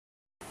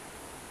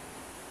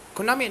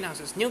Konami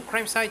announces new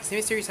CrimeSight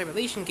mystery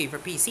simulation game for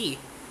PC.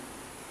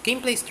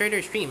 Gameplay's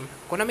trailer stream.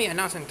 Konami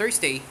announced on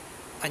Thursday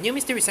a new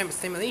mystery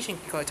simulation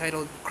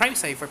titled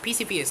CrimeSight for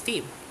PC via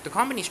Steam. The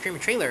company streamed a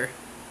trailer.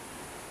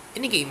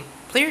 In the game,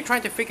 players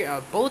trying to figure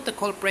out both the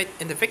culprit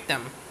and the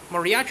victim.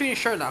 Moriarty and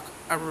Sherlock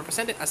are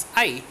represented as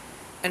I,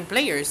 and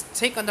players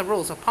take on the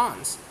roles of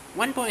pawns.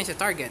 One pawn is the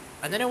target,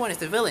 another one is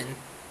the villain,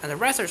 and the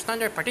rest are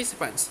standard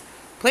participants.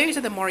 Players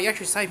on the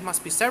Moriarty side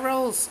must be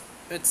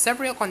with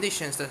several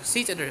conditions to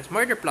succeed in the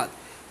murder plot.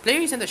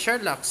 Players on the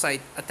Sherlock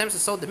side attempts to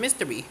solve the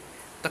mystery.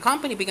 The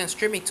company began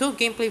streaming 2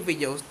 gameplay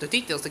videos to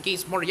details the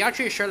game's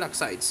Moriarty and Sherlock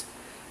sides.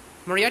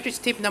 Moriarty's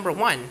tip number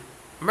 1.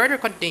 Murder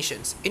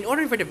conditions. In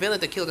order for the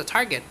villain to kill the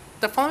target,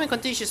 the following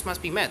conditions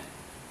must be met.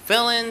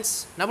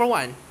 Villains. Number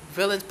 1.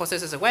 Villain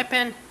possesses a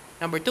weapon.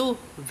 Number 2.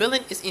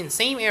 Villain is in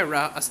same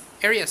area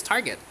as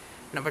target.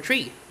 Number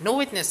 3. No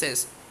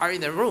witnesses are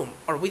in the room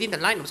or within the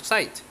line of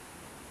sight.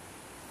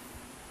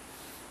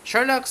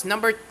 Sherlock's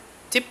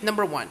tip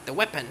number 1, the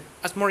weapon.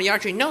 As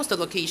Moriarty knows the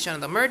location of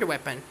the murder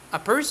weapon, a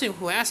person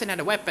who hasn't had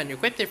a weapon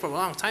equipped for a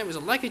long time is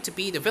likely to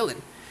be the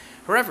villain.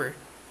 However,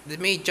 it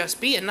may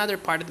just be another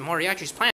part of Moriarty's plan.